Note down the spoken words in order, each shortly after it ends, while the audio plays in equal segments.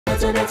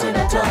Nipe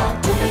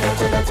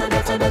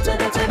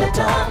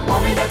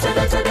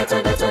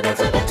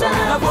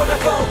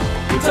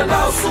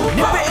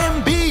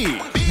MB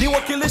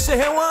niwakilishe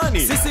hewani,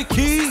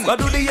 sisiki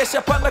maduli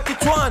yashapanda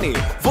kichwani.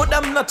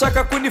 Voda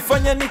mnataka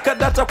kunifanya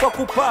nikadata kwa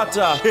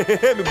kupata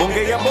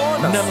mibonge ya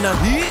bona. Namna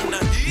hii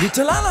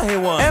nitalala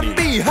hewani MB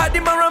hadi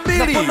mara 2.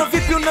 Napona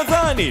vipi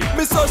unadhani?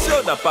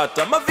 Misosho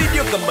napata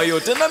mavideo kama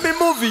yote na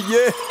mimovie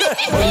je.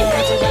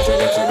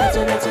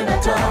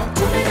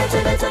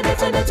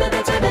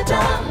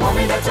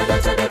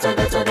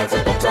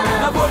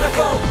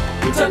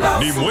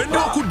 Ni mwendo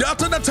wa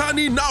kudata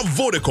datani na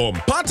Vodacom.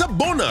 Pata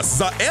bonus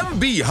za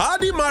MB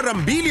hadi mara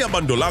 2 ya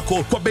bando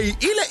lako kwa bei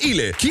ile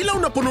ile kila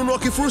unaponunua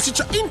kifurushi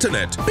cha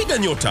internet. Piga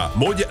nyota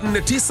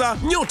 149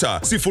 nyota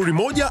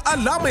 01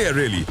 alama ya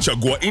reli.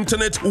 Chagua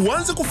internet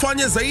uanze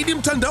kufanya zaidi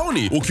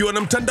mtandaoni ukiwa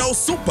na mtandao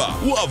super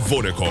wa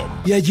Vodacom.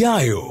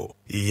 Yajayo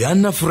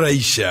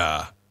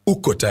yanafurahisha.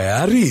 Uko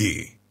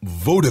tayari?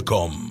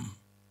 Vodacom.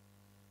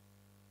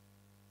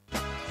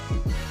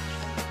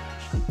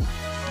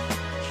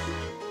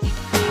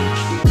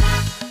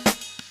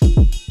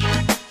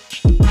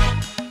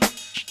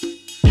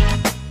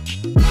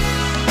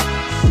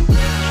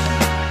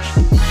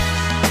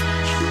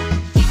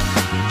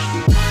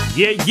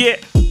 Yeah.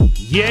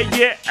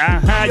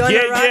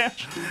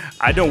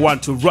 I don't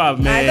want to rap,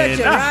 man. I thought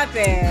you're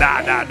rapping.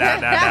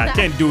 Nah.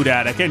 Can't do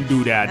that.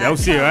 I'll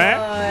see you,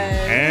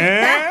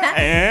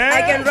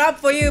 I can rap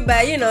for you,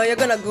 but you know, you're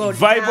gonna go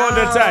vibe all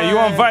the time. You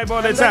want vibe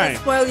all the time?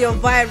 I'm gonna spoil your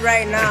vibe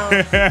right now.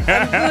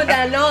 I'm good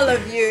than all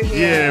of you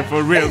here. Yeah,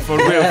 for real.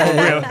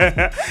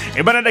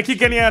 Bana,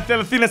 dakika ni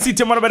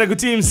 36 mara baada ya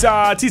kutim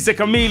saa 9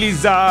 kamili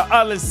za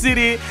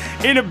City.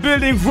 In the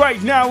building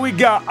right now we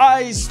got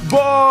Ice Boy.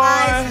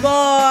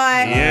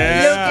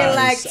 Yeah. Looking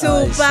like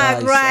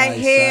Tupac right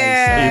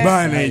here.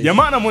 Bana,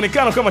 jamaa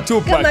muonekano kama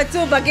Tupac.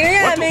 Yeye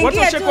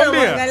ameingia tu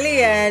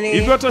angalia yani.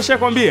 Hivi watu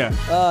washakwambia?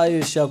 Hiyo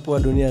ishakuwa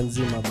dunia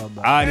nzima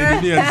baba. Ni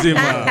dunia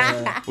nzima.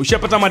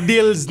 Ushapata ma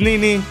deals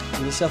nini?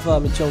 Nishafanya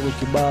michongo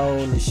kibao,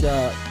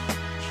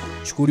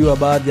 nishachukuliwa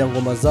baadhi ya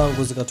ngoma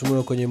zangu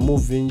zikatumiwa kwenye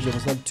movie nje kwa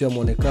sababu tu ya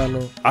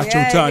muonekano.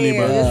 Acha utani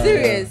baba.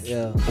 Serious?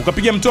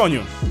 Ukapiga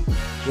mtonyo?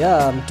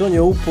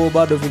 Mtonyo upo,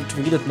 bado vitu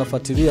vingine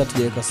tunafuatilia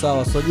tujaweka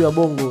sawa. Unajua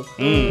Bongo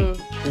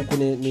huku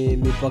ni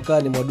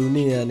mipakani mwa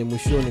dunia, ni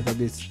mwishoni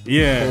kabisa.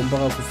 Kwa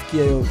mpaka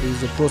kufikia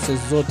hizo process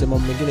zote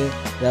mambo mengine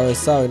yawe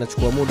sawa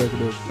inachukua muda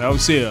kidogo. Au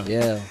sio?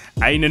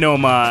 Haina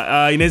noma.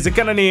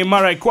 Inawezekana ni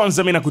mara ya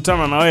kwanza mimi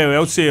nakutana na wewe,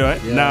 au sio?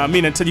 Na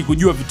mimi nahitaji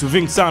kujua vitu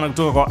vingi sana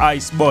kutoka kwa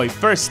Ice Boy.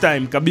 First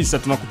time kabisa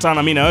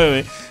tunakutana mimi na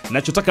wewe.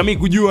 Ninachotaka mimi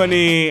kujua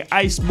ni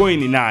Ice Boy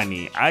ni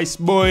nani? Ice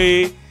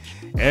Boy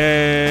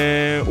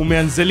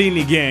umeanza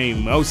lini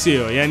game, au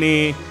sio?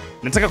 Yani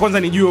nataka kwanza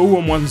nijue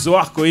huo mwanzo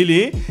wako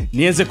ili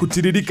niweze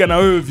kutiririka na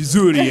wewe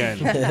vizuri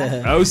yani.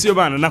 Au sio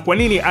bana? Na kwa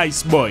nini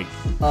Ice Boy?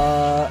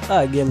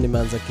 Game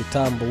nimeanza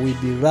kitambo. We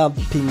be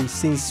rapping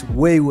since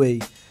way.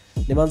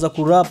 Nimeanza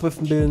kurap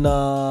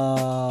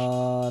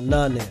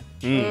 2008.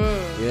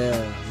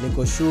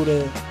 Niko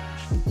shule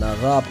na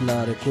rap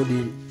na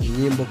rekodi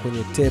nyimbo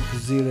kwenye tape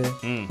zile.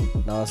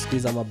 Na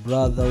wasikiza my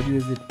brother, ujue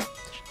vitu.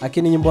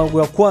 Lakini nyimbo yangu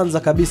ya kwanza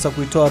kabisa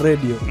kuitoa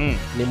radio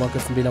ni mwaka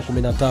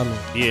 2015.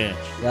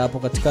 Hapo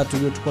katikati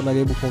tulikuwa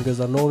tunajaribu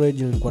kuongeza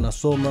knowledge, nilikuwa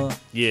nasoma.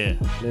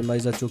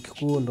 Nimemaliza chuo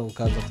kikuu ndo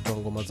nikaanza kutoa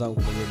ngoma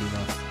zangu mwenyewe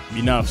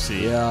binafsi.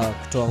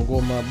 Kutoa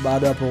ngoma.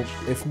 Baada hapo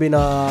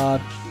 2010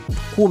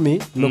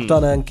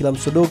 nilikutana na Kila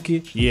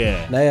Msodoki.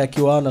 Na yeye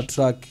akiwa ana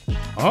track.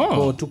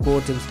 Kwa tuko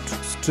wote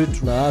street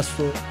tuna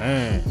hustle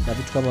na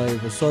vitu kama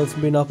hivyo. So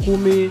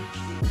 2010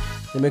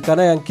 nimekaa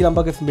naye Kila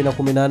mpaka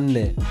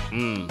 2014.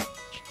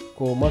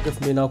 Kwa mwaka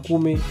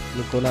 2010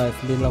 niko na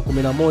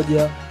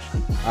 2011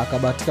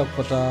 akabahatika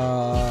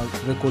kupata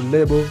record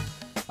label,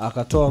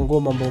 akatoa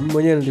ngoma ambayo mimi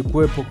mwenyewe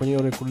nilikuwepo kwenye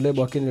hiyo record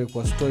label, lakini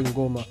nilikuwa stoi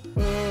ngoma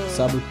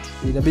sababu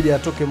inabidi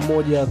atoke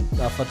mmoja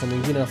afuate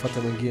mwingine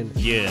 2011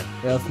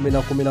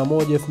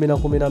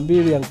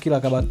 2012 Kila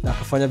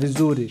akafanya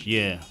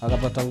vizuri.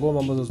 Akapata ngoma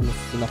ambazo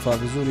zinafaa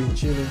vizuri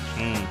nchini.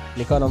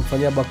 Nikawa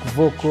namfanyia back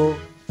vocal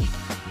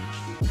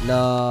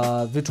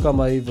na vitu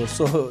kama hivyo.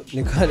 So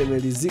nikawa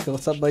nimelizika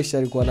kwa sababu maisha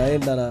yalikuwa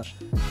naenda na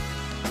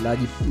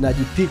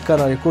najipika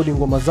na rekodi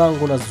ngoma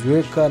zangu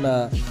naziweka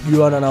na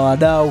juana na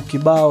wadau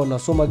kibao,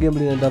 nasoma game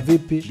linaenda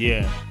vipi.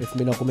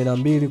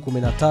 2012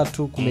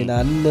 13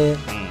 14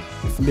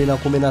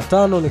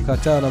 2015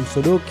 nikatana na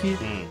Msodoki.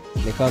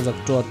 Nikaanza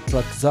kutoa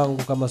track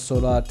zangu kama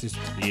solo artist.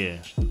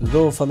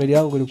 Though familia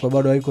yangu ilikuwa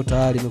bado haiko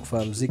tayari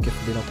nimekufanya muziki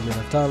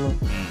 2015.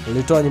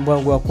 Nilitoa nyimbo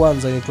yangu ya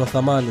kwanza inaitwa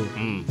Thamani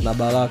na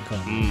Baraka.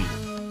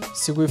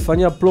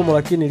 Sikuifanyia promo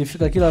lakini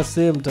ilifika kila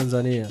sehemu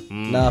Tanzania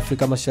na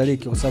Afrika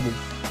Mashariki kwa sababu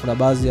kuna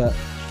baadhi ya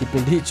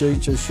kipindi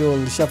hicho show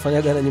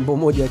nilishafanyaga na nyimbo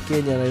moja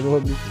Kenya,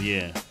 Nairobi.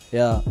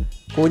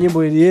 Kwa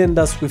nyimbo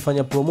ilienda,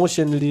 sikuifanya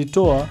promotion,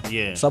 nilitoa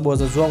yeah. sababu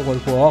wazazi wangu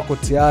walikuwa wako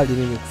tayari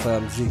mimi kufanya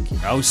muziki.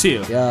 Au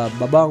sio?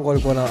 Babangu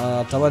alikuwa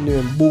anatamani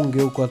niwe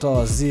mbunge huko, hata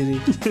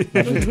waziri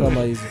na vitu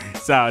kama hizo.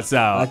 Sawa.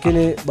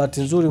 Lakini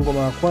bahati nzuri ngoma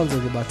ya kwanza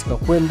ilibahatika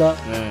kwenda,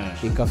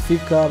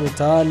 ikafika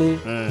mitaani,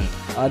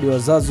 hadi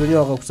wazazi wenyewe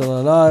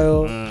wakakutana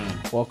nayo,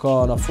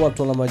 wakawa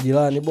wanafuatwa na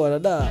majirani, bwana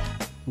da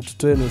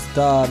mtoto wenu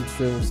star.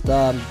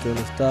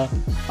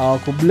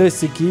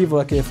 Hawakubless hivyo,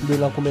 lakini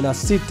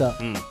 2016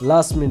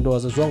 rasmi ndo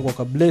wazazi wangu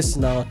wakabless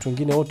na watu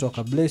wengine wote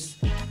wakabless,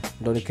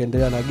 ndo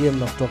nikaendelea na game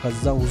na kutoa kazi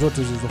zangu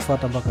zote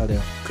zilizofuata mpaka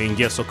leo.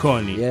 Kaingia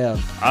sokoni. Yeah.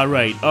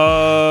 Alright.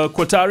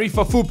 Kwa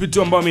taarifa fupi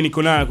tu ambayo mimi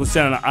niko nayo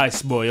kuhusiana na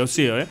Ice Boy, au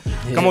sio Yeah.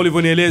 Kama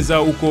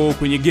ulivyonieleza uko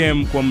kwenye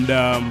game kwa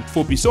muda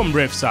mfupi, so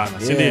mrefu sana,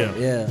 si ndio?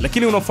 Yeah.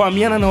 Lakini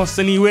unafahamiana na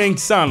wasanii wengi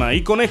sana.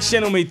 Hii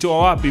connection umeitoa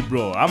wapi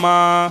bro?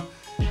 Ama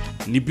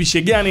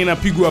nipishe gani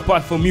inapigwa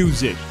apart from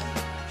music?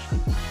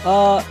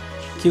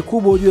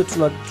 Kikubwa ujue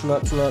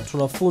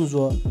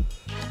tunafunzwa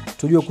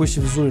tujue kuishi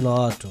vizuri na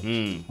watu.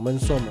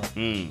 Umenisoma?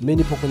 Mimi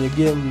nipo kwenye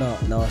game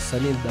na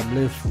wasanii muda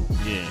mrefu.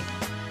 Yeah.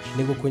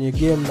 Niko kwenye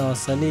game na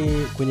wasanii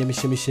kwenye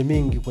mishemishe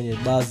mingi, kwenye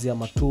baadhi ya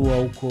matua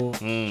huko.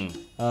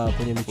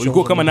 Kwenye michongo.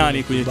 Ulikuwa kama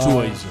nani kwenye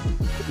tour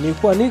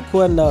hizo?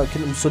 Niko na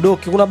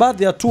Msodoki. Kuna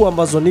baadhi ya tour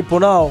ambazo nipo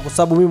nao kwa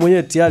sababu mimi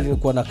mwenyewe tayari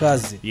nilikuwa na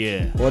kazi.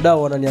 Yeah.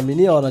 Wadau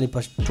wananiaminia,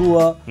 wananipa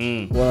tour,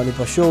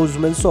 wananipa shows,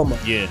 umenisoma?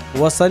 Yeah.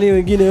 Wasanii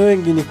wengine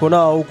wengi niko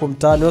nao huko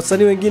mtaani.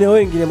 Wasanii wengine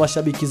wengi ni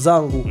mashabiki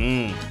zangu.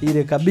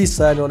 Ile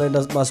kabisa, yani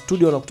wanaenda ma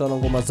studio wanakutana na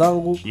ngoma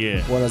zangu,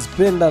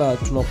 wanazipenda na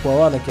tunakuwa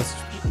wana kiasi.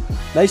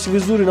 Naishi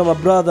vizuri na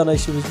mabrother,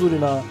 naishi vizuri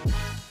na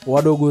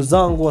wadogo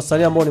zangu,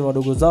 wasanii ambao ni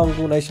wadogo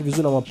zangu, naishi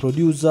vizuri na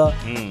maproducer,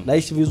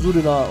 naishi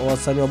vizuri na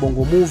wasanii wa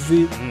Bongo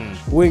Movie.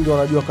 Wengi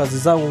wanajua kazi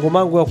zangu. Ngoma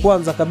yangu ya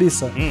kwanza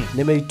kabisa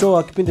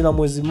nimeitoa kipindi na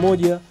mwezi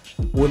mmoja,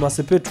 Wema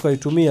Sepetu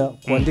kaitumia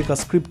kuandika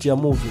script ya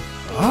movie.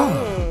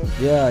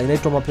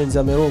 Inaitwa Mapenzi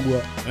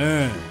Yamerogwa.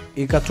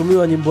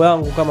 Ikatumiwa nyimbo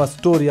yangu kama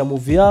story ya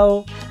movie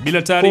yao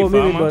bila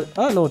taarifa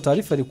ama? No,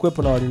 taarifa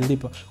ilikuwepo na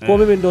walinilipa. Kwa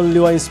mimi ndo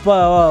niliwa inspire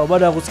wao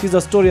baada ya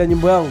kusikiza story ya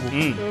nyimbo yangu.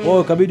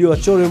 Wao ikabidi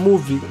wachore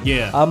movie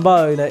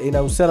ambayo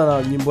inahusiana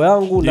na nyimbo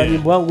yangu na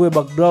nyimbo yangu iwe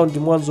background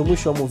mwanzo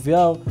mwisho wa movie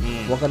yao.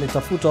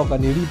 Wakanitafuta,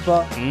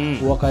 wakanilipa,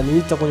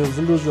 wakaniita kwenye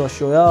uzinduzi wa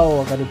show yao,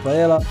 wakanipa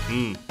hela.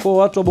 Kwa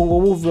watu wa Bongo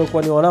Movie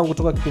walikuwa ni wanangu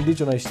toka kipindi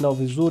hicho, naishi nao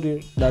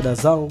vizuri, dada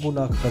zangu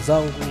na kaka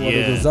zangu,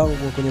 wadogo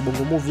zangu kwenye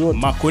Bongo Movie wote.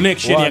 Ma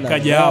connection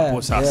yakaja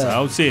hapo sasa,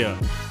 au sio?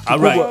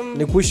 Alright.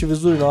 Ni kuishi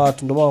vizuri na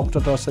watu, ndio maana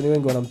kutoa wasanii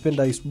wengi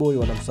wanampenda Ice Boy,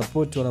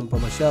 wanamsupport, wanampa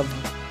mashavu.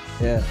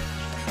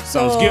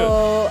 Sounds good.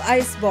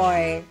 Ice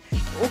Boy,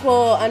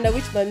 uko under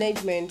which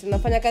management?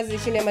 Unafanya kazi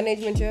chini ya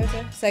management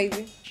yoyote sasa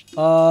hivi?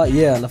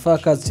 Nafanya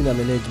kazi chini ya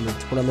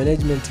management. Kuna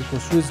management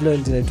iko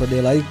Switzerland inaitwa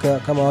Delaika,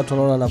 kama watu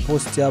wanaona na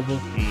post hapo.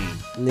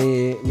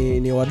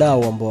 Ni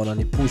wadau ambao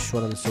wananipush,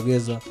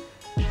 wananisogeza.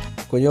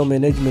 Kwenye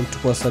management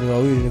tuko wasanii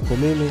wawili, niko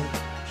mimi,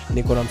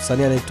 niko na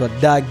msanii anaitwa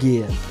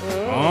Dagi.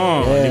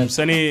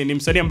 Ni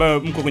msanii ambaye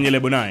mko kwenye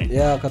lebo naye.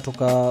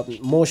 Katoka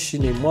Moshi,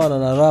 ni mwana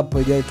na rap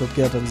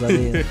haijatokea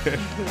Tanzania.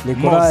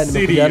 Niko naye,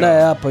 nimekuja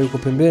naye hapa, yuko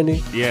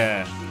pembeni.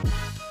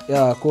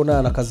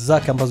 Kuna na kazi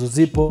zake ambazo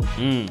zipo.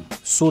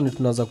 Soon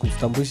tunaanza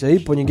kujitambulisha.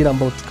 Ipo nyingine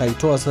ambayo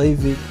tukaitoa sasa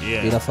hivi,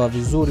 inafaa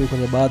vizuri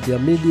kwenye baadhi ya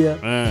media.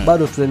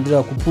 Bado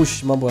tunaendelea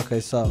kupush mambo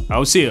yakae sawa.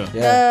 Au sio?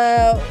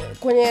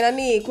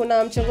 Kwenye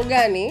kuna mchango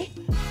gani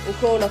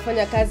uko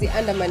unafanya kazi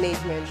under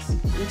management?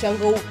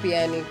 Mchango upi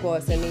yani kwa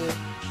wasanii?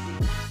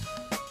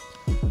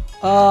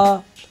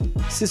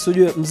 Sisi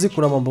ujue muziki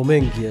kuna mambo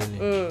mengi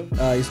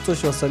yani.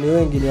 Isitoshe wasanii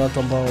wengi ni watu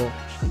ambao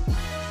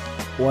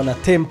wana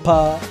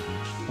temper,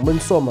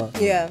 umenisoma?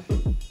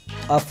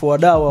 Afu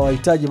wadau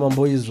hawahitaji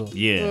mambo hizo.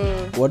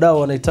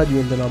 Wadau wanahitaji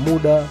uende na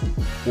muda,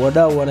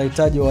 wadau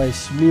wanahitaji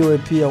waheshimiwe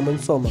pia,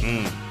 umenisoma?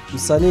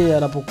 Msanii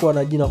anapokuwa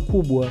na jina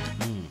kubwa,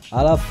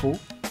 alafu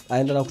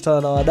aenda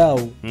nakutana na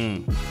wadau,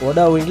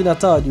 wadau wengine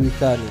hata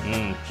wajulikani.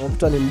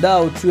 Unakuta ni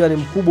mdau tu, yani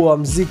mkubwa wa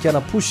muziki,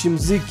 anapushi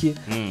muziki,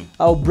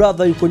 au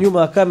brother yuko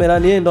nyuma ya kamera,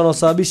 ni yeye ndo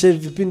anasababisha hivi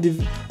vipindi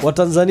wa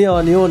Tanzania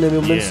wanione mimi,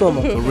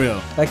 umenisoma?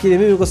 Lakini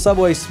mimi kwa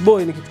sababu Ice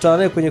Boy nikikutana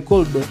naye kwenye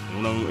cold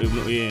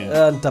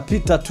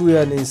nitapita tu,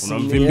 yani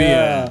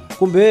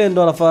kumbe yeye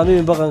ndo anafanya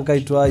mimi mpaka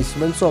nikaitwa Ice,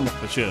 umenisoma?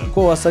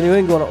 Kwa wasanii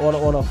wengi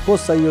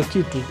wanakosa hiyo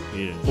kitu.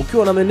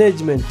 Ukiwa na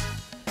management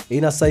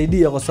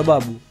inasaidia kwa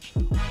sababu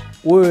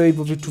wewe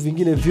hivyo vitu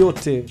vingine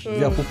vyote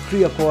vya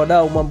kucrea kwa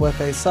wadau, mambo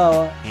yakae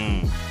sawa,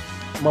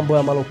 mambo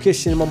ya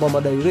location, mambo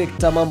ya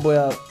director, mambo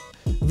ya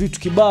vitu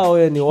kibao,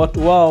 yani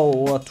watu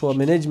wa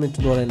management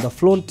ndio wanaenda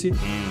front.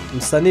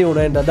 Msanii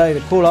unaenda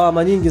direct, kwa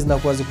lawama nyingi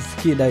zinakuwa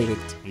zikufikia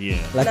direct.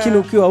 Lakini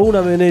ukiwa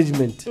huna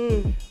management,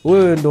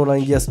 wewe ndio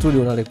unaingia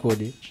studio na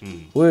rekodi,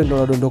 wewe ndio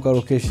unadondoka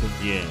location,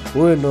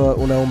 wewe ndio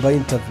unaomba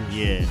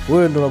interview,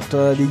 wewe ndio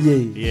unakutana na DJ,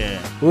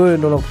 wewe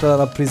ndio unakutana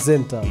na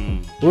presenter,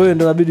 wewe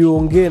ndio inabidi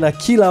uongee na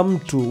kila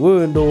mtu,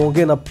 wewe ndio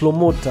uongee na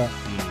promoter.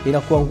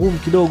 Inakuwa ngumu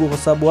kidogo kwa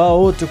sababu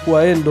hao wote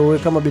kuwaendo wewe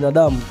kama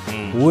binadamu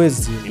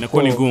uwezi,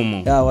 inakuwa ni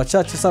gumu.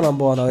 Wachache sana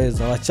ambao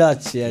wanaweza,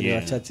 wachache yani,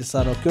 wachache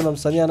sana. Ukiona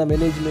msanii ana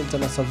management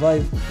ana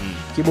survive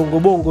kibongo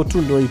bongo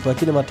tu ndio ipo,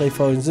 lakini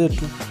mataifa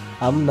wenzetu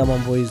hamna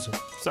mambo hizo.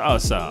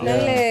 Sawa. Na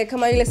ile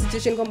kama ile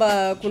situation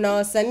kwamba kuna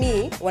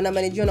wasanii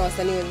wanamanajiwa na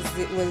wasanii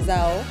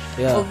wenzao,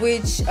 of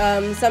which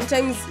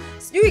sometimes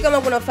sijui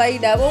kama kuna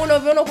faida. Wewe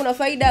unavyoona kuna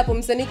faida hapo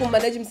msanii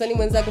kummanage msanii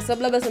mwenzake, kwa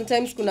sababu labda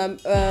sometimes kuna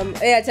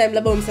airtime,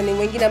 labda msanii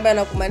mwingine ambaye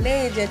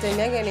anakumanage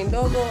airtime yake ni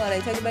ndogo,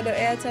 anahitaji bado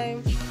airtime.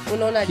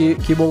 Unaona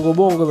kibongo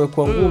bongo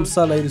imekuwa ngumu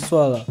sana ili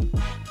swala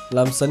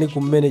la msanii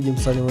kummanage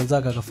msanii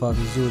mwenzake akafanya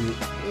vizuri.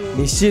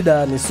 Ni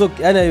shida, ni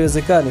yani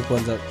haiwezekani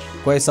kwanza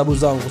kwa hesabu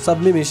zangu, kwa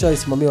sababu mimi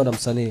nishasimamiwa na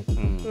msanii.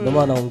 Ndio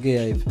maana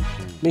naongea hivi.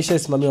 Mimi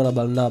nishasimamiwa na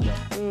Barnaba.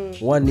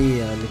 1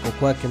 year niko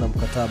kwake na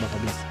mkataba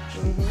kabisa.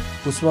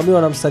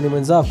 Kusimamiwa na msanii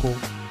mwenzako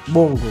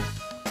bongo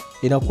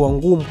inakuwa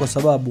ngumu, kwa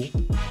sababu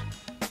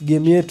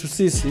game yetu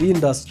sisi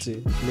industry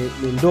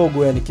ni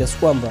ndogo, yani kiasi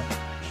kwamba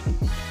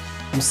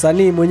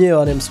msanii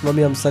mwenyewe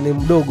anemsimamia msanii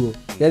mdogo,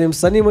 yani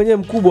msanii mwenyewe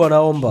mkubwa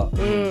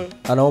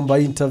anaomba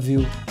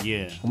interview.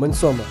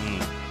 Umenisoma?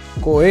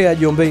 Kwa yeye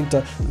ajiombe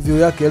interview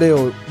yake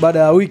leo, baada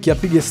ya wiki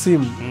apige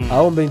simu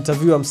aombe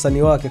interview ya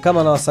msanii wake,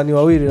 kama na wasanii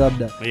wawili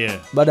labda.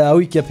 Baada ya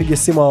wiki apige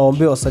simu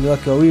aombe wasanii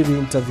wake wawili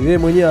interview. Yeye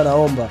mwenyewe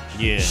anaomba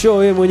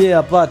show, yeye mwenyewe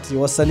apate,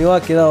 wasanii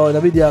wake nao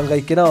inabidi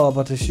ahangaike nao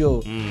wapate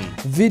show.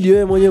 Video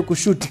yeye mwenyewe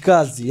kushoot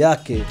kazi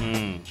yake,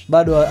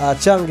 bado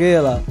achange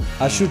hela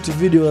ashoot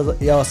video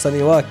ya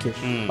wasanii wake.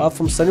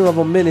 Alafu msanii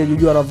unavyomanage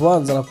unajua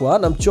anavyoanza na kuwa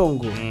hana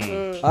mchongo,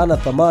 hana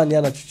thamani,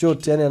 hana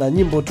chochote, yani ana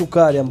nyimbo tu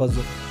kali ambazo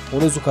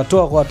unaweza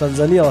kutoa kwa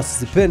Tanzania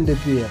wasizipende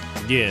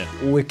pia.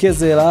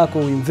 Uwekeze hela yako,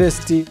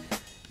 uinvest,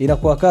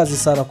 inakuwa kazi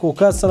sana. Kwa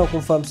kazi sana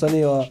kumfahamu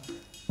msanii wa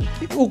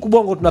huku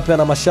bongo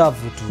tunapeana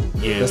mashavu tu.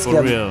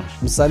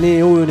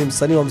 Msanii huyu ni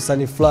msanii wa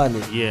msanii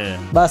fulani.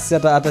 Basi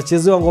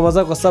atachezewa ngoma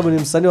zake kwa sababu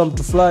ni msanii wa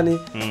mtu fulani,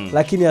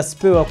 lakini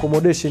asipewe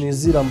accommodation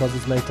zile ambazo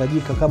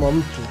zinahitajika kama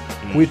mtu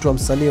kuitwa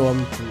msanii wa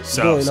mtu.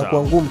 Ndio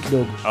inakuwa ngumu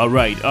kidogo.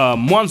 Alright.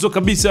 Mwanzo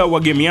kabisa wa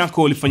game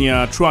yako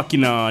ulifanya track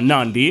na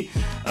Nandy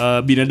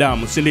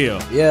Binadamu, si ndio?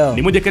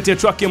 Ni moja kati ya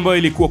track ambayo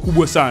ilikuwa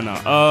kubwa sana.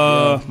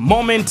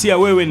 Moment ya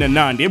wewe na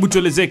Nandy, hebu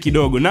tuelezee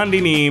kidogo.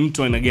 Nandy ni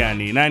mtu aina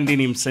gani? Nandy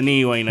ni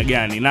msanii wa aina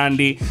gani?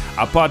 Nandy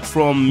apart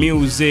from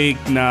music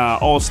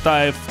na all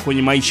stuff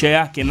kwenye maisha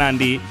yake,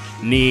 Nandy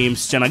ni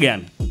msichana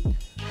gani?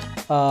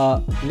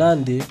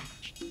 Nandy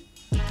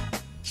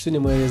si ni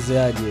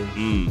mwelezeaje?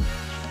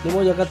 Ni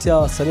moja kati ya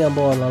wasanii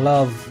ambao wana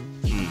love.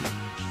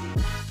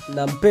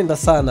 Nampenda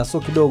sana, sio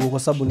kidogo, kwa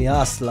sababu ni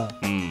hustler.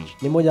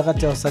 Ni moja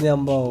kati ya wasanii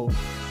ambao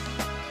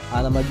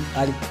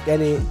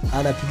yani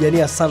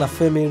anapigania sana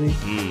family.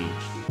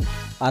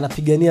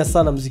 Anapigania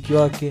sana muziki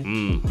wake.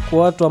 Kwa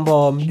watu ambao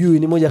hawamjui,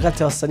 ni moja kati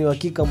ya wasanii wa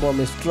kika ambao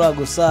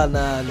wamestruggle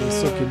sana, ni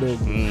sio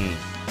kidogo.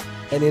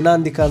 Yani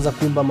Nandy kaanza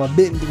kuimba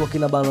mabendi kwa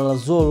kina Barnaba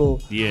Zolo,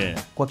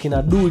 kwa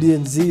kina Duli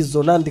enzi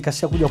hizo. Nandy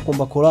kashakuja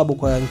kuomba collab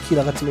kwa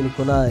Yankila wakati mimi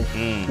niko naye.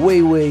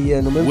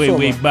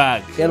 Way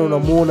back. Yani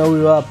unamuona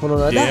huyo hapo,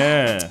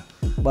 unaona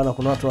bana,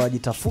 kuna watu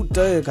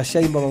wajitafuta, wewe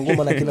kashaimba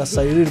ngoma na kina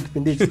Sairili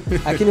kipindi hicho.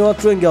 Lakini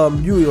watu wengi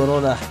hawamjui,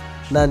 wanaona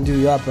Nandy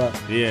huyu hapa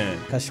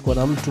kashikwa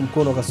na mtu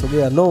mkono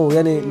kasogea. No,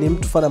 yani ni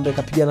mtu fana ambaye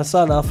kapigana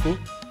sana, afu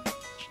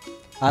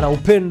ana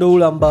upendo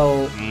ule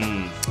ambao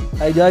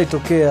haijawahi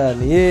tokea.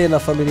 Ni yeye na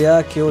familia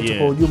yake wote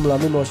kwa ujumla.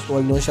 Mimi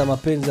walinionyesha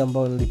mapenzi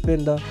ambayo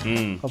nilipenda.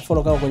 Kwa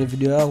mfano kama kwenye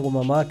video yangu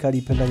mama yake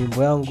alipenda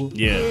nyimbo yangu.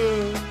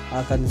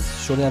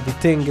 Akanishonea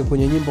vitenge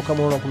kwenye nyimbo, kama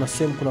unaona kuna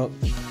sehemu kuna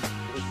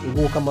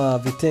nguo kama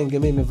vitenge,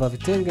 mimi nimevaa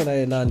vitenge na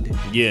yeye Nandy.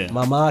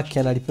 Mama yake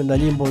analipenda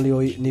nyimbo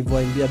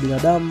nilivyoimbia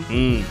Binadamu.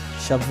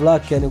 Shavu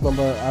lake yani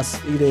kwamba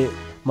ile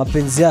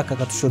mapenzi yake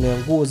akatushonea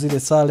nguo zile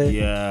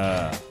sale.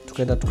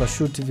 Tukaenda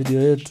tukashoot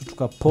video yetu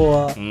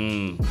tukapoa.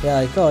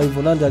 Ikawa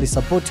hivyo. Nandy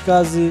alisupport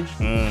kazi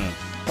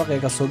mpaka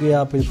ikasogea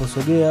hapa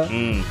iliposogea.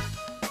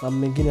 Na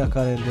mengine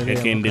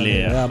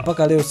akaendelea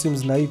mpaka leo. Simu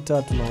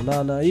zinaita,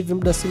 tunaonana hivi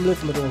muda si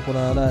mrefu tumetoka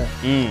kuonana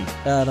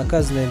naye. Na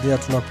kazi inaendelea,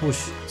 tunapush.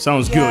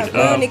 Sounds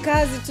good. Ni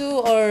kazi tu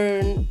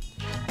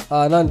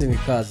or Nandy ni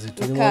kazi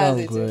tu, ni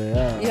mwanangu.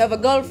 You have a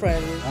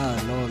girlfriend?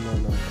 No.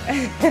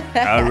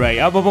 Alright,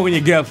 hapo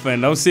kwenye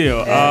girlfriend au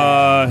sio?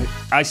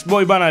 Ice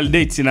Boy bana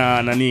alidate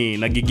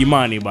na Gigy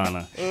Money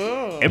bana.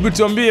 Hebu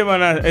tuambie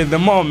bana at the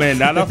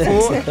moment,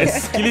 alafu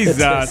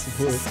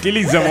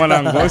sikiliza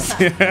mwanangu.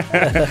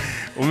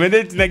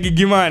 Umedate na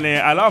Gigy Money,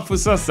 alafu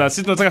sasa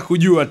sisi tunataka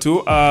kujua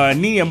tu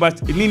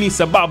nini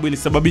sababu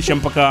ilisababisha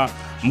mpaka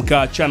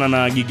mkaachana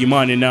na Gigy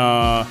Money,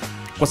 na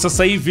kwa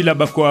sasa hivi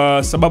labda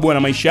kwa sababu ana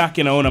maisha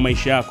yake na ona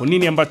maisha yako,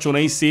 nini ambacho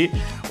unahisi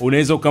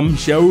unaweza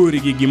ukamshauri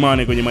Gigy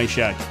Money kwenye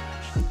maisha yake?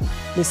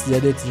 Mimi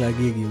sijadate na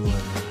Gigy bwana.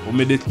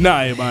 Umedate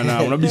naye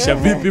bana, unabisha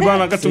vipi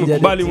bana wakati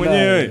umekubali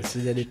mwenyewe?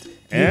 Sijadate.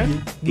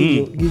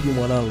 Gigy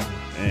mwanangu.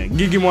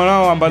 Gigy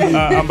mwanao,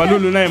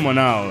 Ambalulu naye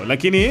mwanao,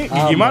 lakini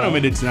Gigy Money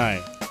umedate naye.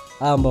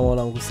 Amba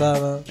mwanangu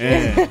sana.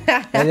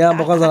 Yani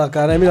amba kwanza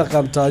nakaa naye, mimi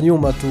nakamta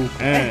nyuma tu.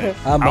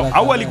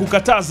 Au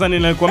alikukataza?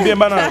 Ninakwambia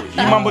bana,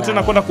 hii mambo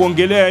tena kwenda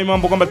kuongelea hii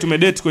mambo kwamba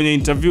tumedate kwenye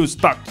interview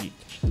staki.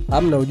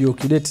 Amna ujue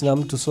ukidate na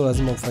mtu sio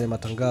lazima ufanye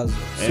matangazo.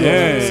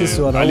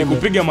 Sisi wanaume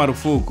alikupiga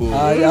marufuku.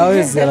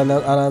 Hawezi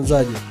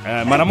anaanzaje?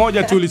 Mara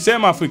moja tu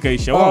ulisema afu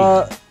ikaisha.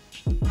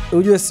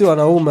 Ujue si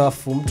wanaume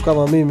afu mtu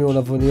kama mimi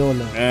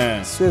unavyoniona.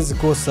 Siwezi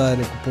kosa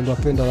ni kupendwa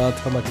penda na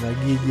watu kama kina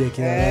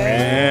Gigy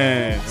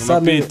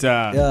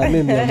unapita.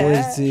 Mimi ya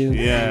mwezi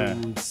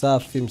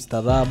msafi,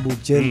 mstarabu,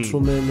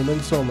 gentleman,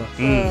 nimesoma.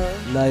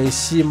 Na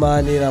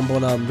heshima ni na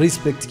mbona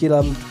respect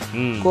kila mtu.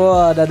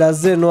 Kwa dada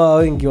zenu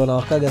wengi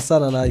wanawakaga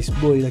sana na ice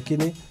boy,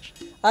 lakini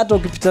hata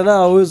ukipita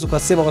nao uwezo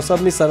kusema kwa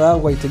sababu mimi sana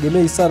yangu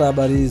haitegemei sana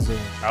habari hizo.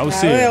 Au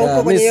si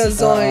uko kwenye hiyo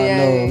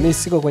zone? Mimi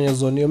siko kwenye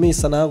zone hiyo. Mimi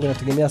sana yangu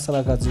inategemea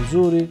sana kazi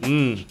nzuri.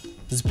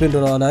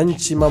 Zipendo na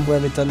wananchi, mambo ya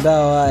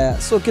mitandao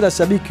haya. Sio kila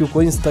shabiki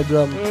uko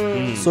Instagram.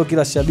 Sio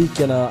kila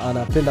shabiki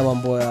anapenda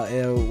mambo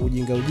ya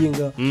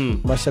ujinga.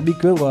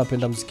 Mashabiki wengi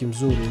wanapenda muziki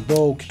mzuri.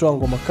 Ndio ukitoa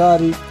ngoma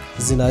kali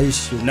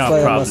zinaishi. No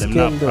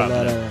problem.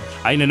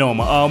 Haina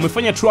noma.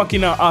 Umefanya track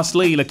na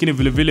Aslay, lakini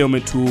vile vile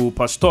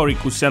umetupa story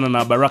kuhusiana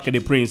na Baraka the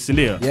Prince,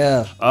 ndio?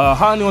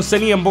 Hawa ni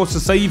wasanii ambao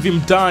sasa hivi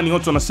mtaani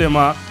watu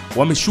wanasema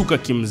wameshuka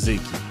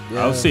kimuziki.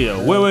 Au sio?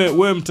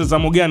 Wewe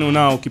mtazamo gani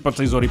unao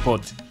ukipata hizo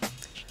ripoti?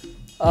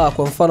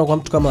 Kwa mfano kwa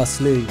mtu kama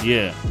Aslay.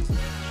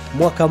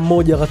 Mwaka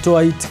mmoja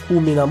akatoa hit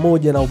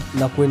 11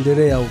 na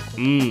kuendelea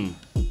huko.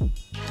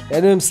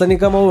 Yaani msanii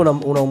kama huyo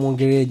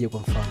unamuongeleaje kwa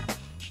mfano?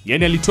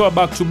 Yaani alitoa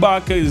back to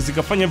back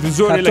zikafanya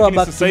vizuri,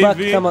 lakini sasa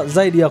hivi kama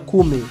zaidi ya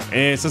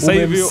 10. Sasa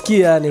hivi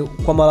umemsikia yani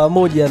kwa mara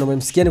moja, na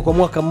umemsikia ni kwa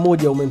mwaka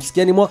mmoja,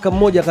 umemsikia ni mwaka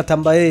mmoja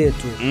akatamba yeye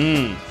tu.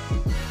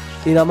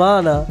 Ina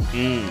maana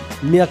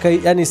miaka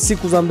yani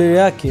siku za mbele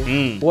yake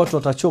watu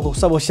watachoka kwa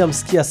sababu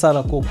washamsikia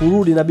sana. Kwa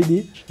kurudi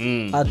inabidi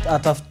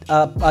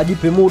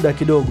ajipe muda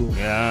kidogo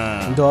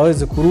ndio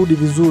aweze kurudi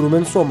vizuri.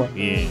 Umenisoma?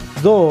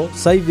 Though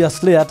sasa hivi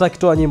Aslay hata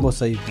akitoa nyimbo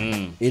sasa hivi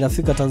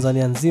inafika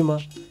Tanzania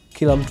nzima,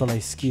 kila mtu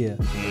anaisikia.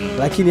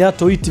 Lakini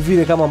hata hit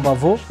vile kama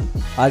ambavyo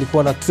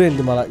alikuwa na trend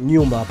mara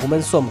nyuma hapo.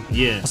 Umenisoma?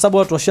 Kwa sababu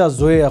watu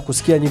washazoea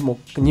kusikia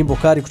nyimbo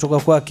kali kutoka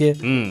kwake.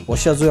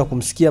 Washazoea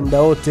kumsikia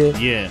muda wote.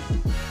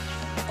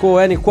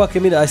 Kwa yani kwake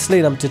mimi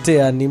Aslay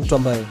namtetea, ni mtu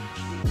ambaye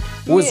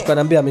uwezo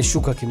kaniambia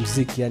ameshuka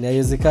kimuziki, yani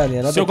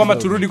haiwezekani. Sio kwamba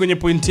turudi kwenye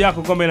pointi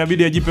yako kwamba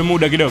inabidi ajipe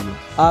muda kidogo.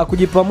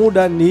 Kujipa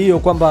muda ni hiyo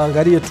kwamba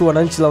angalie tu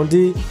wananchi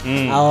laundi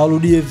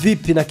awarudie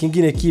vipi na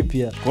kingine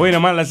kipya. Kwa hiyo ina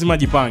maana lazima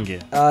ajipange.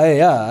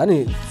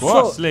 Yani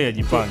Aslay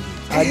ajipange.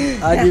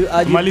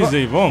 Malize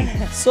hivyo.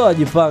 So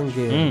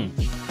ajipange.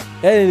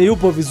 Yaani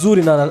yupo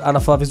vizuri na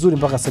anafaa vizuri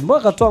mpaka sasa.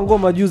 Mbona katoa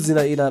ngoma juzi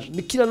na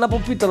kila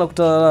ninapopita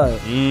nakutana nayo.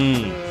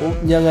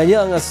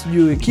 Nyanga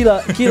sijui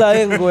kila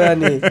engo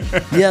yani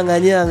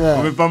nyanga.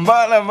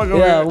 Umepambana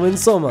mpaka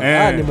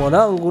umenisoma. Ni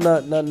mwanangu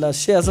na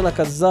share sana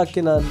kazi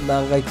zake na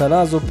hangaika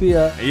nazo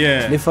pia.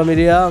 Ni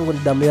familia yangu, ni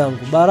damu yangu.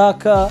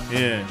 Baraka.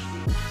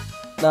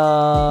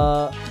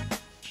 Na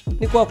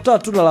ni kwa kutana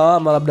tu na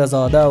lawama labda za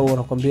wadau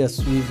wanakuambia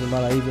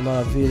hivi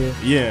mara vile.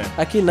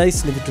 Lakini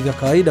nahisi ni vitu vya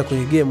kawaida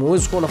kwenye game.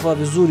 Huwezi kuwa unafanya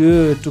vizuri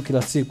wewe tu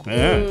kila siku.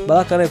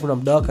 Baraka naye kuna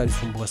muda wake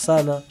alisumbua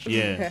sana.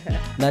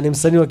 Na ni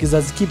msanii wa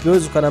kizazi kipi,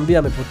 huwezi kuniambia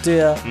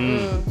amepotea.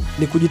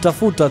 Ni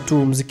kujitafuta tu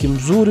muziki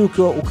mzuri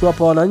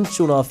ukiwapa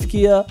wananchi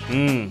unawafikia.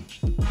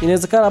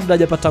 Inawezekana labda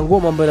hajapata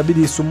ngoma ambayo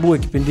inabidi isumbue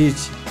kipindi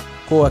hichi.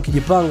 Kwa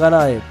akijipanga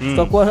naye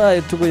tutakuwa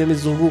naye tu kwenye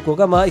mizunguko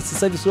kama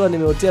sasa hivi. Sio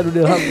nimeotea dude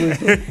langu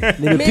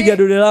nimepiga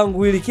dude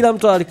langu ili kila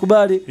mtu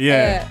alikubali.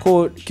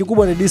 Kwa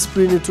kikubwa ni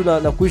discipline tu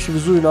na kuishi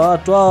vizuri na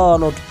watu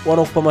hao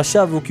wanakupa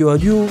mashavu ukiwa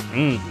juu.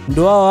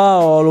 Ndio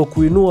hao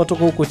walokuinua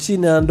toka huko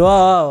chini, ndio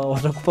hao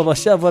watakupa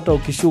mashavu hata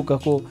ukishuka.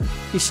 Kwa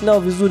ishi nao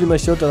vizuri,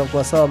 maisha yote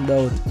yanakuwa sawa muda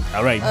wote.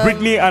 Alright,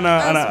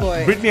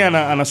 Britney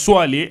ana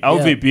swali au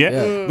vipi?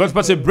 Ngoja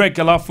tupate break,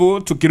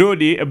 alafu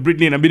tukirudi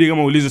Britney inabidi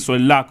kama uulize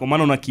swali lako,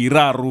 maana una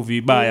kiraru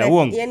vibaya.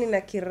 Uongo? Yani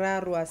na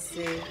kiraru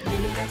ase.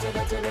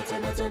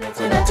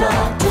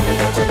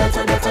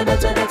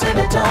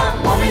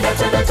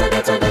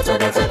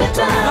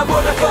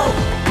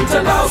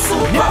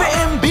 Nipe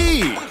MB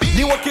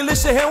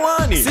niwakilishe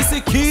hewani,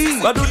 sisiki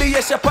madudi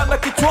yashapanda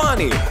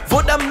kichwani.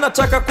 Voda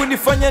mnataka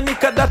kunifanya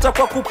nikadata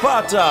kwa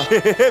kupata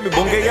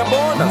mibonge ya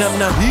bona.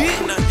 Namna hii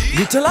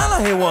nitalala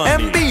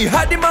hewani MB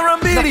hadi mara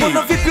 2. Na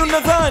kuna vipi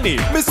unadhani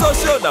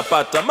misosho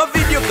napata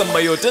mavideo kama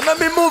yote na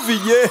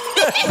mimovie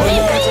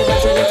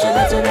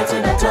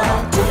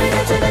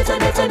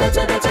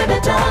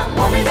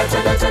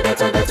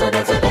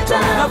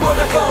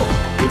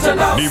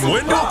Ni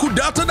mwendo wa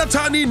kudata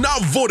datani na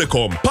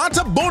Vodacom.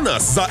 Pata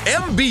bonus za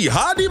MB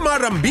hadi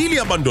mara 2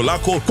 ya bando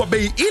lako kwa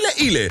bei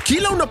ile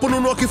kila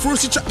unaponunua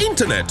kifurushi cha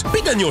internet.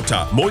 Piga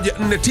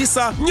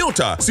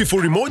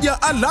 *149*01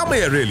 alama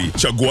ya reli.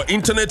 Chagua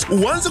internet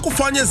uanze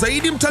kufanya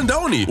zaidi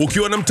mtandaoni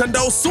ukiwa na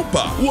mtandao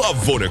super wa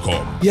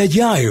Vodacom.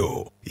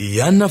 Yajayo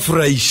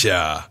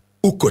yanafurahisha.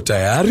 Uko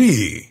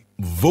tayari?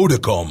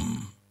 Vodacom.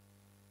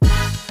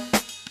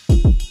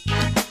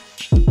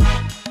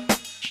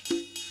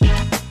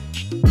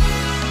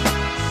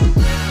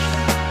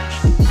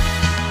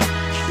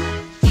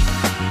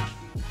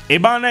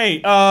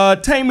 Bana,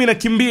 time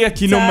inakimbia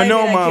kinoma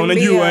noma,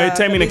 unajua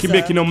time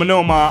inakimbia kinoma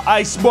noma.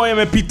 Ice Boy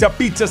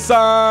amepita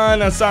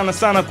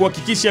sana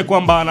kuhakikisha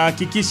kwamba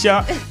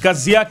anahakikisha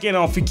kazi yake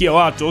inawafikia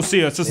watu,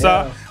 usio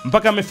sasa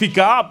mpaka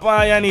amefika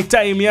hapa, yani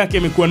time yake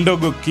imekuwa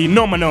ndogo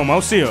kinoma noma,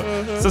 usio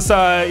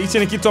sasa hicho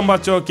ni kitu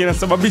ambacho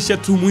kinasababisha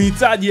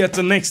tumuhitaji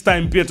hata next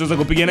time pia tuweza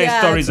kupiga naye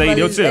stories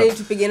zaidi, usio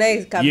tupige naye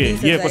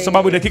kabisa kwa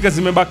sababu dakika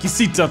zimebaki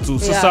 6 tu.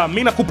 Sasa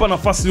mimi nakupa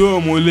nafasi wewe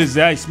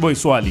mueleze Ice Boy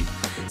swali.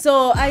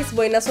 So Ice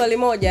Boy, na swali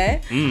moja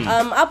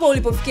hapo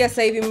ulipofikia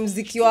sasa hivi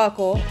muziki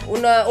wako,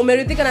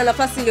 umeridhika na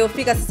nafasi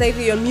iliyofika sasa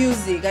hivi your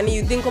music, and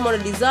you think kama una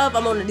deserve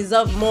ama una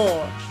deserve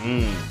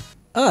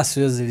more?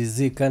 Siwezi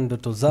ridhika,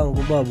 ndoto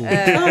zangu babu.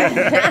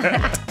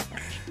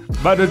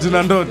 Bado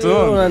tuna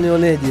ndoto.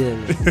 Unanioneje?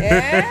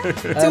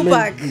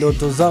 Tupac.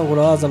 Ndoto zangu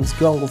nawaza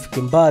muziki wangu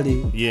ufike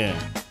mbali.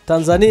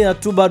 Tanzania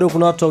tu bado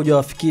kuna watu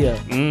hawajawafikia.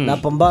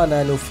 Napambana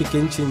yani ufike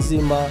nchi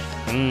nzima.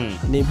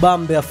 Ni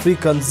bambe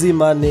Afrika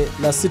nzima,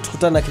 na sisi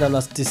tukutana na kina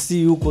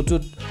NSTC huko tu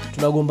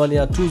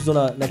tunagombania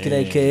tuzo na kina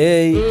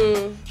AKA.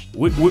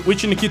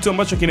 Which ni kitu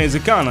ambacho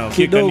kinawezekana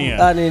ukikania.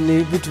 Yani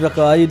ni vitu vya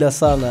kawaida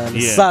sana,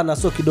 sana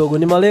sio kidogo.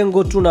 Ni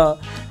malengo tu na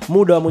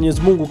muda wa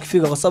Mwenyezi Mungu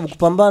ukifika, kwa sababu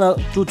kupambana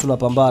tu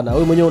tunapambana.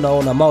 Wewe mwenyewe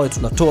unaona mawe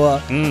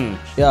tunatoa.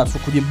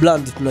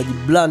 Kujibrand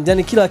tunajibrand.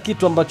 Yani kila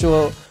kitu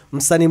ambacho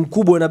msanii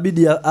mkubwa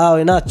inabidi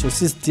awe nacho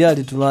sisi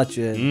tayari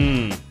tunacho.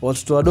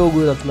 Watoto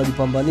wadogo ila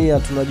tunajipambania,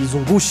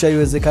 tunajizungusha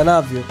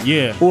iwezekanavyo.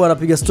 Huwa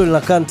anapiga story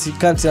na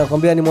kanti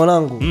anakuambia ni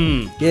mwanangu.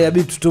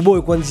 Inabidi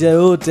tutoboe kwa njia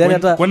yoyote, yani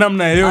hata kwa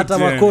namna yoyote. Hata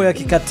makoo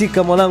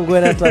yakikatika mwanangu,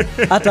 yani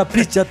hata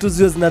picha tu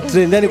ziwe zina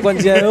trend, yani kwa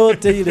njia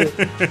yoyote ile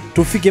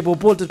tufike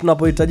popote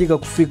tunapohitajika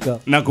kufika.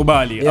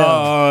 Nakubali.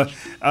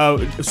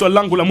 Swali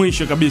langu la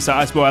mwisho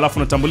kabisa Ice Boy, alafu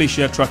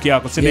natambulisha track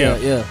yako, si ndio?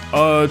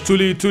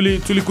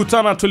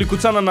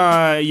 Tulikutana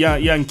na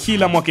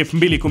Yankila mwaka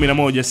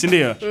 2011, si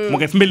ndio?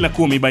 Mwaka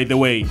 2010 by the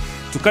way.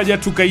 Tukaja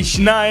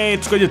tukaishi naye,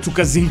 tukaja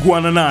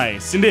tukazinguana naye,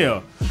 si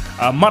ndio?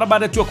 Mara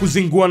baada tu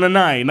kuzinguana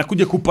naye na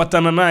kuja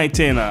kupatana naye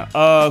tena,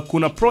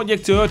 kuna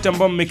project yoyote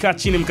ambayo mmekaa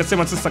chini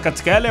mkasema sasa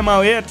katika yale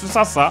mawe yetu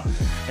sasa,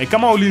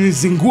 kama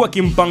ulinizingua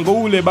kimpango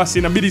ule, basi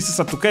inabidi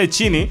sasa tukae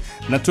chini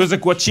na tuweze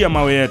kuachia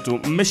mawe yetu?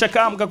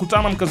 Mmeshakaa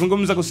mkakutana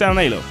mkazungumza kuhusiana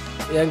na hilo?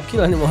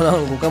 Yankila ni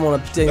mwanangu, kama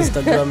unapitia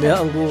Instagram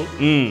yangu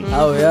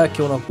au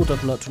yake unakuta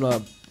tuna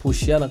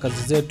pushiana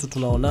kazi zetu,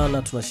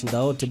 tunaonana, tunashinda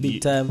wote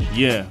big time.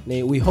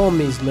 Ni we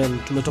homies man,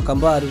 tumetoka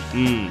mbali.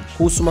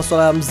 Kuhusu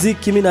masuala ya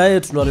muziki mimi na yeye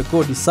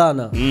tunarekodi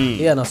sana.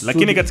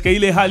 Lakini katika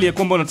ile hali ya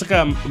kwamba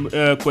unataka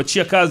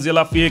kuachia kazi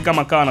alafu yeye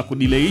kama kawa na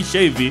kudileisha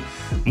hivi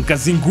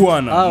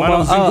mkazinguana, maana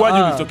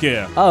uzinguaji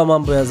ulitokea.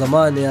 Mambo ya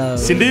zamani hayo,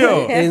 si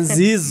ndio?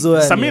 Enzi hizo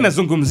yani. Sasa mimi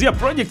nazungumzia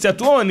project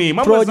hatuoni,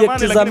 mambo ya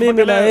zamani, lakini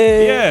mimi na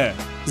yeye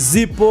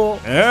zipo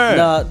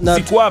na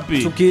siku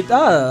wapi?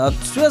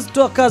 Tuwezi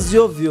toa kazi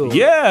ovyo.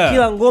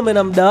 Kila ngome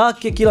na muda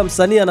wake, kila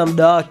msanii ana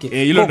muda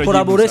wake.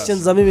 Collaborations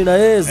za mimi na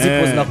yeye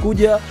zipo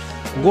zinakuja.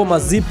 Ngoma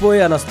zipo,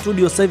 ana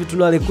studio sasa hivi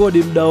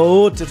tunarekodi muda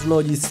wote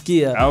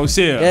tunaojisikia. Au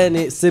sio?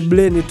 Yani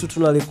sebleni tu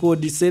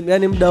tunarekodi,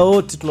 yani muda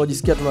wote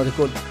tunaojisikia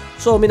tunarekodi.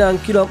 So mimi na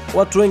Yankila,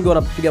 watu wengi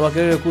wanapiga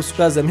makelele kuhusu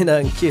kazi ya mimi na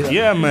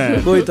Yankila.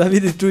 Man. Kwa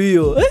itabidi tu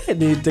hiyo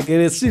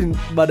nitekeleze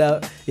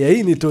baada ya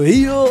hii nitoe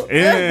hiyo.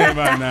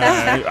 Bana.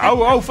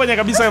 Au fanya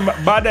kabisa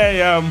baada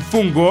ya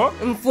mfungo.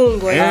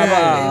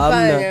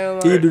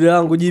 Hii dude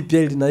langu jipya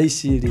ili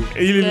linaishi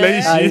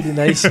ili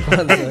linaishi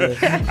kwanza.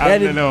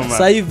 Yani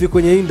sasa hivi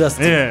kwenye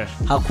industry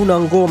hakuna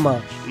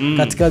ngoma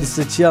katika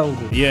research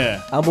yangu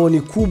ambayo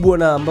ni kubwa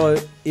na ambayo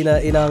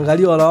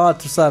inaangaliwa na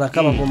watu sana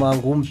kama ngoma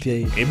yangu mpya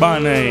hii.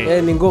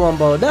 Ni ngoma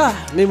ambayo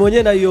mimi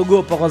mwenyewe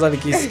naiogopa kwanza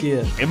nikisikia.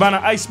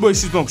 Bana, Ice Boy,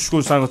 sisi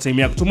tunakushukuru sana kwa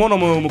time yako. Tumeona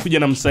umekuja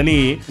na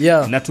msanii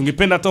na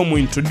tungependa hata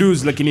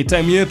umuintroduce, lakini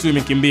time yetu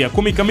imekimbia.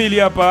 10 kamili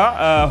hapa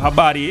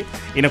habari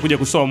inakuja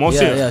kusoma.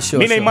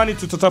 Mimi na imani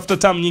tutatafuta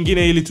time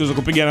nyingine ili tuweze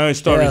kupiga na wewe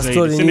stories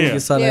zaidi.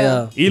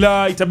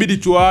 Ila itabidi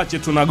tuache,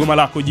 tuna goma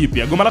lako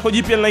jipya. Goma lako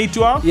jipya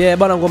linaitwa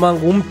bana, ngoma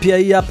yangu mpya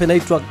hii hapa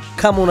inaitwa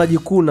Kama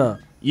Unajikuna.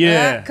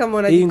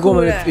 Hii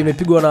ngoma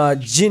imepigwa na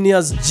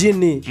Genius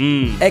Genie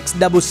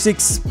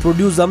X66,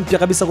 producer mpya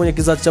kabisa kwenye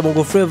kizazi cha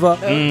Bongo Fleva.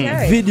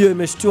 Video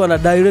imeshtiwa na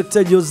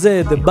director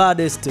Jose the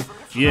baddest.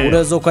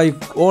 Unaweza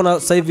ukaiona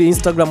sasa hivi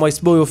Instagram Ice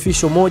Boy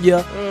official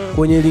moja.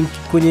 Kwenye link,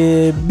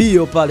 kwenye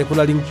bio pale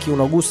kuna linki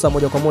unagusa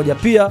moja kwa moja.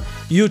 Pia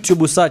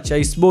YouTube search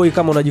Ice Boy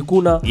Kama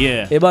Unajikuna.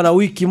 Bana,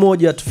 wiki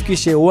moja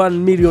tufikishe 1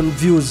 million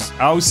views.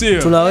 Au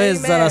sio?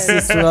 Tunaweza na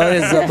sisi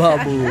tunaweza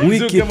babu.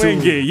 Wiki tu.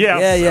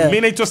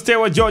 Mimi naitwa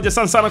Stewa George,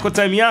 sana kwa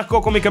time yako.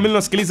 10 kamili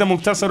nasikiliza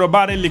muktasari wa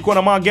habari. Nilikuwa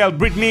na Margel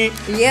Britney.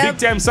 Big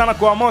time sana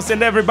kwa Amos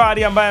and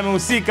everybody ambaye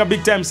amehusika.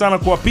 Big time sana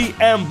kwa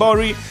PM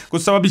Bori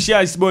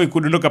kusababisha Ice Boy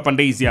kudondoka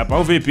pande hizi hapa.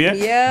 Au vipi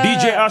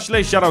DJ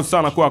Ashley, shout out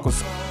sana kwako.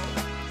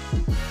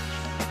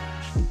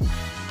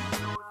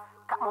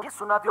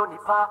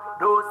 Unavyonipa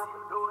dozi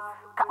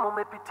kama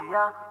umepitia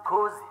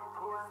kozi.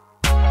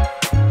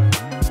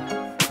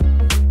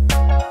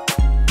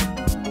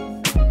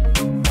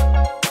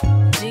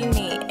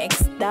 Genie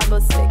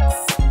X66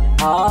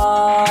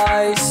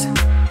 Ice.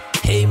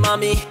 Hey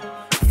mommy,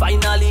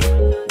 finally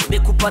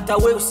nimekupata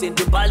wewe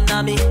usende mbali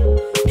nami.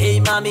 Hey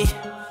mami,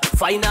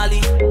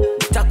 finally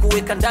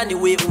nitakuweka ndani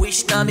we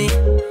wish nami,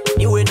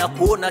 niwe na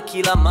kuona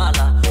kila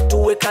mara,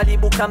 tuwe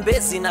karibu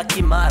Kambezi na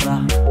Kimara,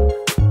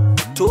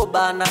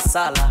 toba na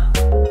sala,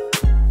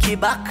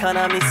 Kibaka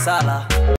na misala.